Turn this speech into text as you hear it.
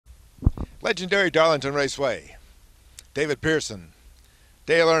Legendary Darlington Raceway. David Pearson,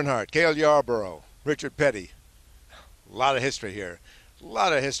 Dale Earnhardt, Cale Yarborough, Richard Petty. A lot of history here. A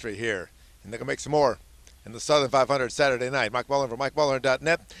lot of history here. And they're going to make some more in the Southern 500 Saturday night. Mike Mullen from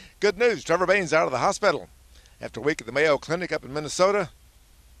MikeMullen.net. Good news, Trevor Bayne's out of the hospital. After a week at the Mayo Clinic up in Minnesota,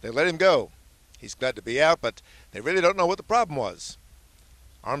 they let him go. He's glad to be out, but they really don't know what the problem was.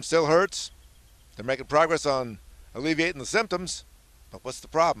 Arm still hurts. They're making progress on alleviating the symptoms. But what's the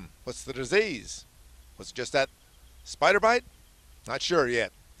problem? What's the disease? Was it just that spider bite? Not sure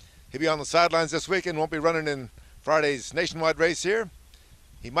yet. He'll be on the sidelines this weekend, won't be running in Friday's nationwide race here.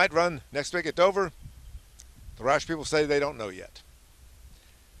 He might run next week at Dover. The Roush people say they don't know yet.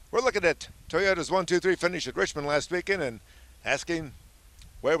 We're looking at Toyota's 1-2-3 finish at Richmond last weekend and asking,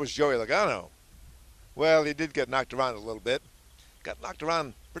 where was Joey Logano? Well, he did get knocked around a little bit. Got knocked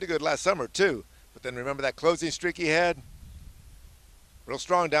around pretty good last summer, too. But then remember that closing streak he had? Real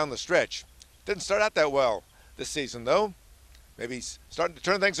strong down the stretch. Didn't start out that well this season, though. Maybe he's starting to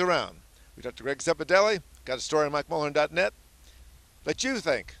turn things around. We talked to Greg Cepidelli. Got a story on MikeMullen.net. Let you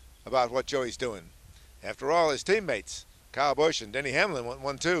think about what Joey's doing. After all, his teammates, Kyle Busch and Denny Hamlin, went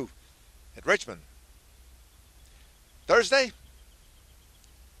 1-2 at Richmond. Thursday,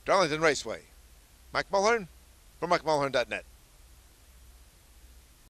 Darlington Raceway. Mike Mullen from MikeMullen.net.